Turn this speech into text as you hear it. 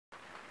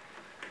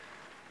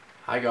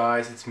Hi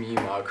guys, it's me,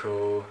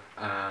 Marco.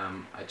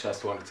 I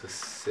just wanted to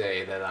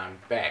say that I'm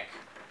back.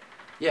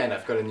 Yeah, and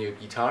I've got a new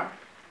guitar.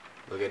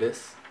 Look at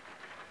this.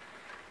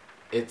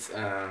 It's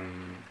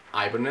an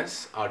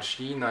Ibanez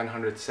RG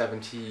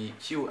 970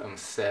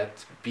 QMZ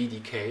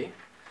BDK.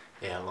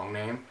 Yeah, long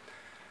name.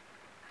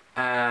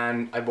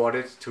 And I bought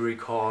it to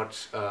record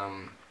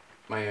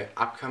my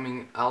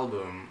upcoming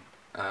album.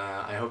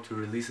 I hope to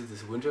release it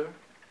this winter.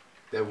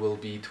 There will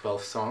be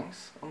 12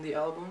 songs on the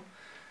album.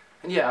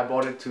 And yeah, I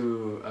bought it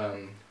to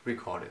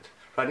record it.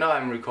 Right now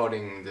I'm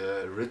recording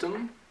the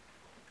rhythm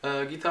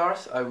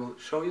guitars. I will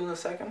show you in a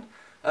second.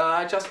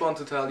 I just want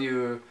to tell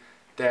you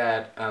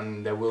that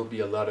there will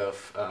be a lot of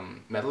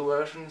metal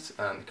versions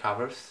and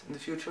covers in the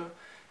future.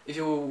 If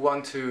you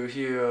want to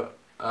hear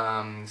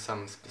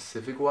some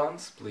specific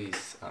ones,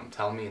 please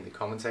tell me in the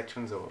comment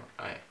section so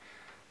I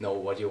know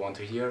what you want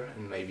to hear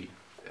and maybe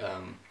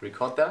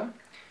record them.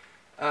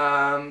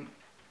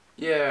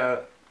 Yeah,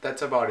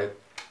 that's about it.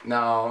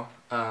 Now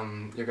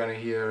you're gonna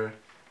hear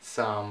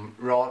some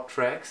raw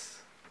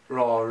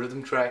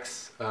rhythm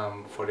tracks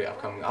for the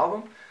upcoming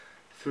album.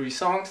 3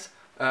 songs,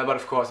 but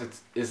of course it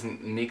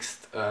isn't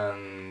mixed,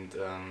 and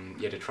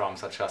yeah, the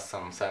drums are just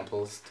some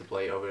samples to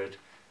play over it.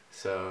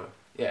 So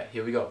yeah,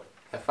 here we go.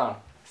 Have fun.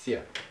 See ya.